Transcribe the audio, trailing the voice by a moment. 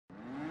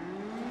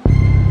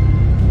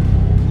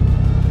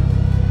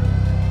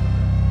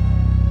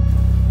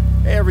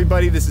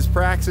everybody, this is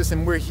Praxis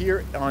and we're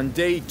here on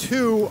day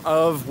 2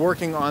 of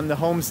working on the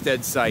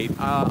Homestead site.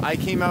 I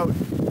came out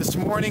this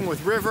morning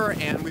with River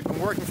and we've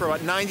been working for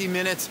about 90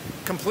 minutes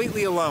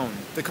completely alone.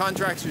 The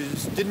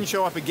contractors didn't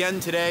show up again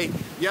today.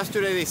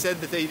 Yesterday they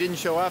said that they didn't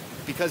show up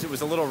because it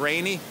was a little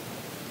rainy.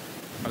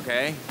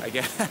 Okay, I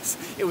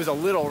guess it was a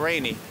little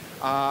rainy.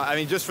 I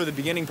mean, just for the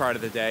beginning part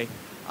of the day.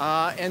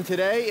 And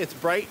today it's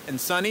bright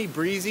and sunny,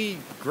 breezy,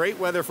 great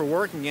weather for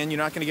work. Again, you're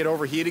not going to get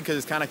overheated because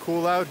it's kind of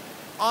cool out.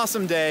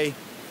 Awesome day,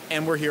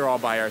 and we're here all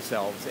by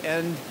ourselves.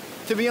 And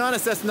to be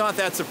honest, that's not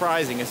that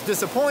surprising. It's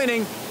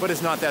disappointing, but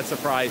it's not that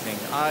surprising.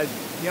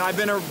 You know, I've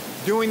been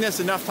doing this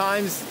enough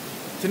times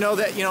to know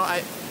that, you know,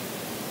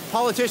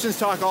 politicians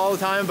talk all the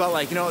time about,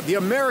 like, you know, the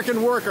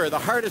American worker, the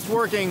hardest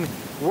working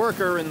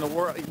worker in the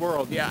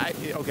world. Yeah,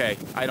 okay,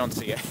 I don't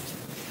see it.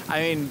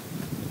 I mean,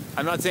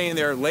 I'm not saying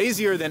they're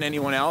lazier than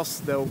anyone else,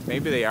 though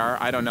maybe they are,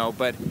 I don't know.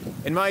 But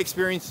in my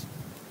experience,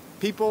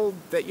 people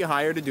that you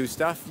hire to do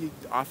stuff,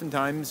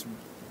 oftentimes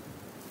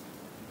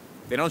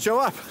they don't show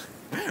up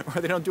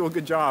or they don't do a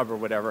good job or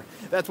whatever.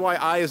 That's why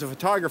I, as a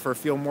photographer,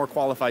 feel more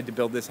qualified to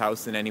build this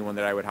house than anyone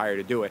that I would hire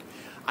to do it.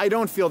 I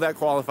don't feel that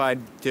qualified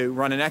to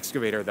run an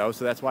excavator, though,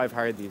 so that's why I've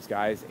hired these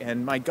guys.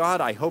 And my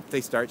God, I hope they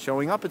start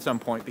showing up at some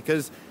point,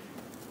 because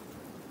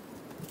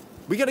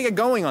we got to get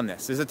going on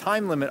this. There's a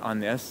time limit on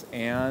this,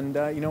 and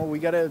you know, we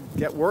got to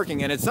get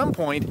working. And at some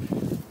point,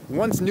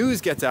 once news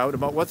gets out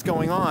about what's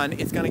going on,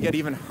 it's going to get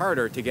even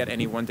harder to get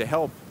anyone to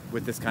help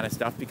with this kind of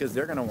stuff, because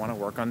they're going to want to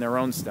work on their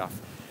own stuff.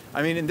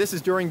 I mean, and this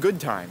is during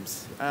good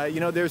times. You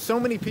know, there's so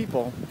many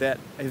people that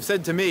have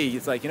said to me,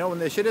 it's like, you know, when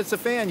the shit hits the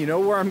fan, you know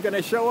where I'm going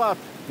to show up.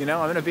 You know,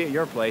 I'm going to be at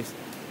your place.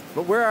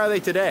 But where are they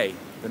today?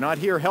 They're not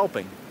here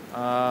helping.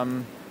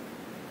 And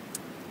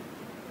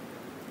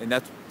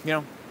that's, you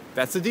know,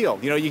 that's the deal.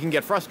 You know, you can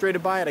get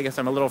frustrated by it. I guess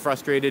I'm a little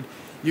frustrated.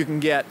 You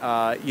can get,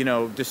 you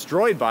know,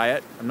 destroyed by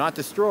it. I'm not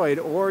destroyed.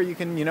 Or you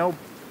can, you know,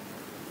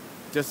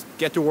 just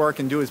get to work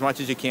and do as much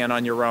as you can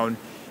on your own.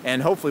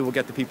 And hopefully we'll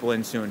get the people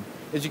in soon.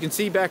 As you can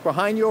see back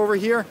behind you over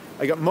here,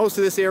 I got most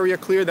of this area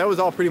cleared. That was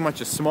all pretty much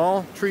just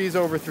small trees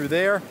over through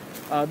there.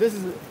 This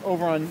is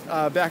over on,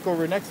 back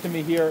over next to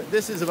me here.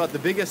 This is about the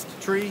biggest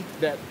tree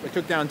that I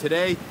took down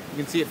today. You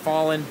can see it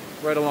falling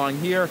right along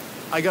here.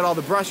 I got all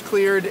the brush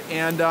cleared,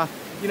 and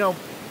you know,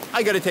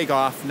 I got to take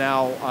off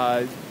now.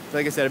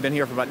 Like I said, I've been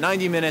here for about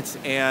 90 minutes,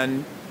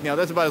 and you know,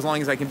 that's about as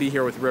long as I can be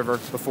here with River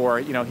before,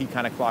 you know, he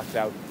kind of clocks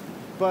out.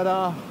 But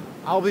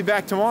I'll be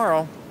back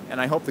tomorrow, and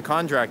I hope the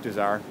contractors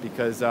are,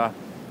 because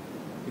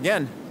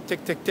again,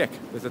 tick, tick, tick.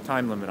 There's a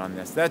time limit on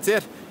this. That's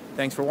it.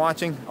 Thanks for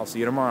watching. I'll see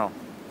you tomorrow.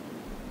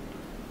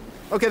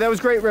 Okay, that was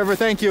great, River.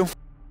 Thank you.